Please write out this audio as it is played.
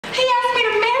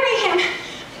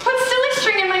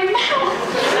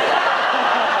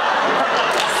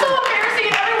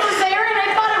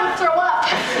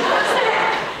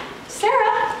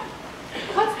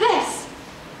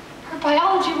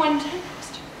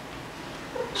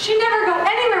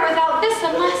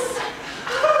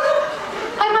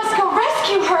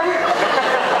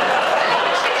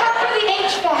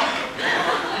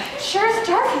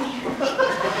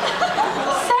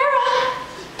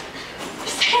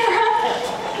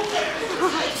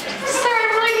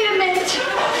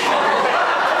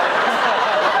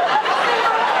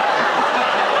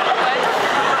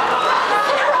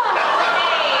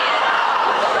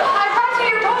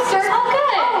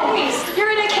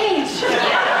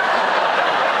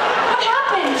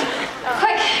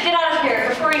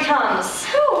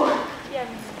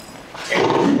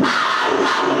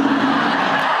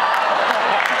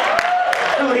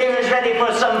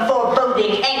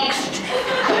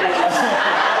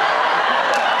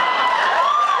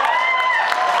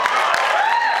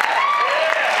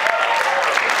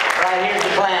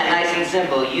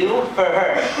acceptable. You for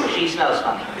her. She smells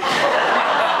funny. No,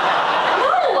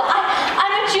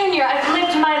 I'm a junior. I've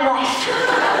lived my life.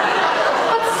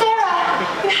 But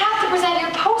Sarah, you have to present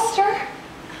your poster.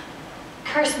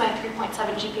 Curse my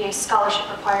 3.7 GPA scholarship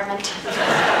requirement.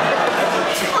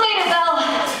 Later, Belle.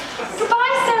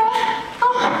 Goodbye, Sarah.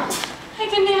 Oh, I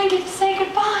didn't even get to say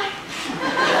goodbye.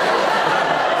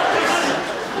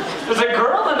 There's a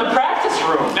girl in the practice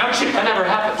room. Now, Chip, That never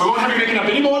happens. we won't have you making up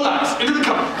any more lies. Into the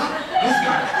cupboard.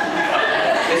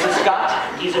 This is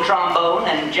Scott. He's a trombone,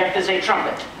 and Jeff is a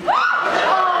trumpet.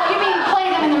 Oh, you mean play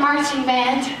them in the marching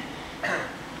band?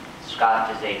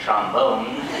 Scott is a trombone,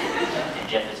 and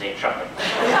Jeff is a trumpet.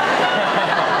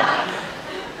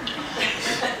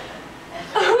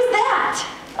 Who's that?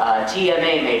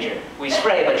 TMA major. We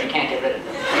spray, but you can't get rid of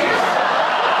them.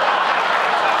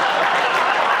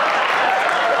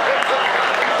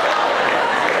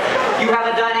 You have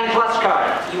a Dining Plus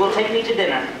card. You will take me to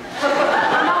dinner.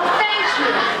 No, thank you.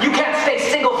 You can't stay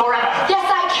single forever. Yes,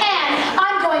 I can.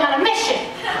 I'm going on a mission.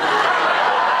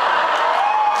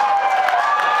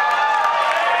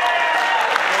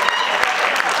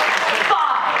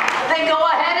 Fine. Then go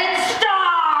ahead and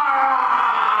starve.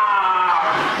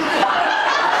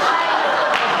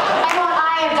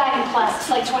 I have Dining Plus. It's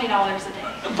like $20 a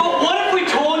day. But what if we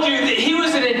told you that he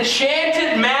was an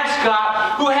enchanted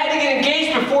mascot who had to get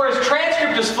engaged before his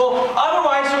transcript is full,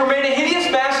 otherwise he'll remain a hideous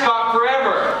mascot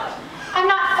forever? I'm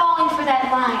not falling for that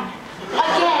line.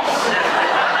 Again.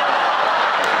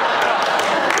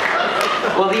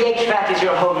 Well, the HVAC is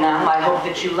your home now. I hope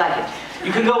that you like it.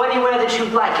 You can go anywhere that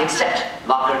you'd like, except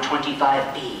locker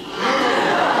 25B.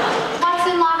 What's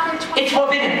in locker 20? It's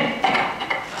forbidden.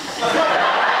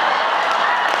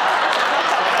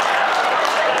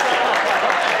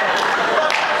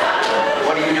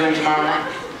 What are you doing tomorrow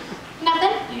night?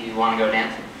 Nothing. You want to go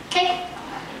dancing? Okay.